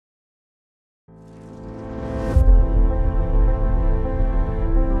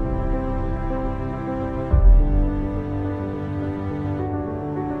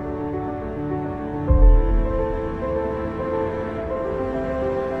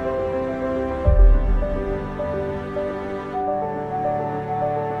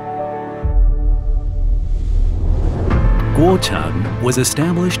Chang was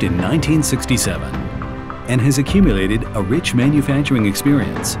established in 1967 and has accumulated a rich manufacturing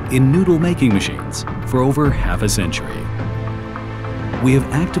experience in noodle making machines for over half a century. We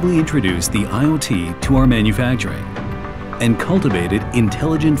have actively introduced the IoT to our manufacturing and cultivated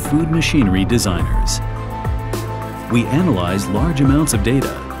intelligent food machinery designers. We analyze large amounts of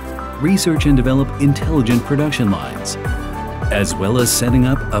data, research and develop intelligent production lines, as well as setting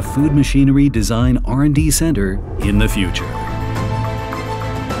up a food machinery design R&D center in the future.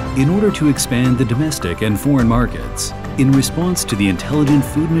 In order to expand the domestic and foreign markets, in response to the Intelligent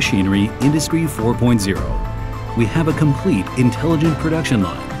Food Machinery Industry 4.0, we have a complete intelligent production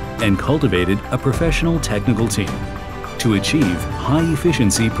line and cultivated a professional technical team to achieve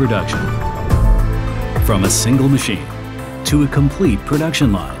high-efficiency production. From a single machine to a complete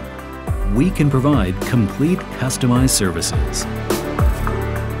production line, we can provide complete customized services.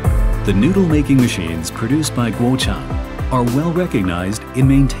 The noodle-making machines produced by Chang are well recognized in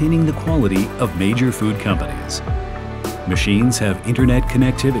maintaining the quality of major food companies. Machines have internet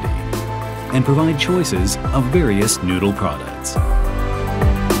connectivity and provide choices of various noodle products.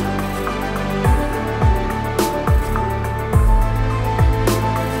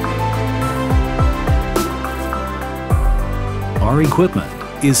 Our equipment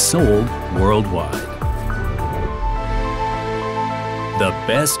is sold worldwide. The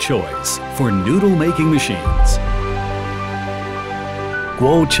best choice for noodle making machines.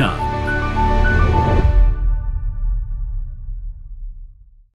 Chang.